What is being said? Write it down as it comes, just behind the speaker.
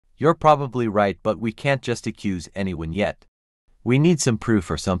You're probably right, but we can't just accuse anyone yet. We need some proof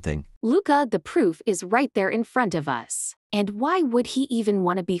or something. Luca, the proof is right there in front of us. And why would he even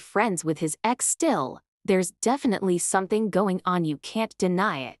want to be friends with his ex still? There's definitely something going on, you can't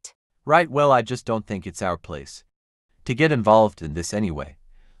deny it. Right, well, I just don't think it's our place to get involved in this anyway.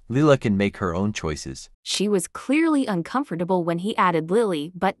 Lila can make her own choices. She was clearly uncomfortable when he added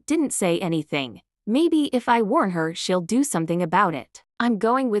Lily, but didn't say anything. Maybe if I warn her, she'll do something about it. I'm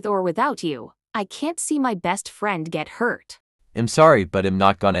going with or without you. I can't see my best friend get hurt. I'm sorry, but I'm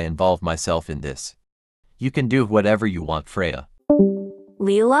not gonna involve myself in this. You can do whatever you want, Freya.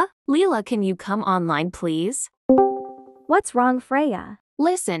 Lila, can you come online, please? What's wrong, Freya?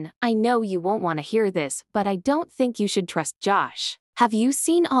 Listen, I know you won't want to hear this, but I don't think you should trust Josh. Have you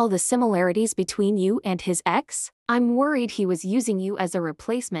seen all the similarities between you and his ex? I'm worried he was using you as a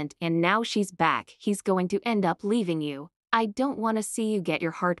replacement and now she's back. He's going to end up leaving you. I don't want to see you get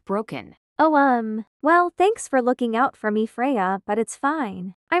your heart broken. Oh, well, thanks for looking out for me, Freya, but it's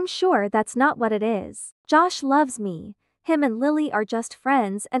fine. I'm sure that's not what it is. Josh loves me. Him and Lily are just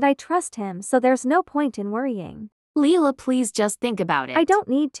friends and I trust him, so there's no point in worrying. Lila, please just think about it. I don't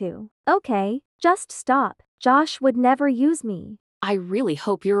need to. Okay, just stop. Josh would never use me. I really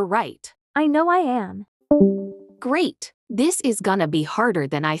hope you're right. I know I am. Great. This is gonna be harder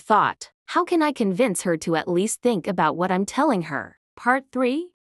than I thought. How can I convince her to at least think about what I'm telling her? Part 3.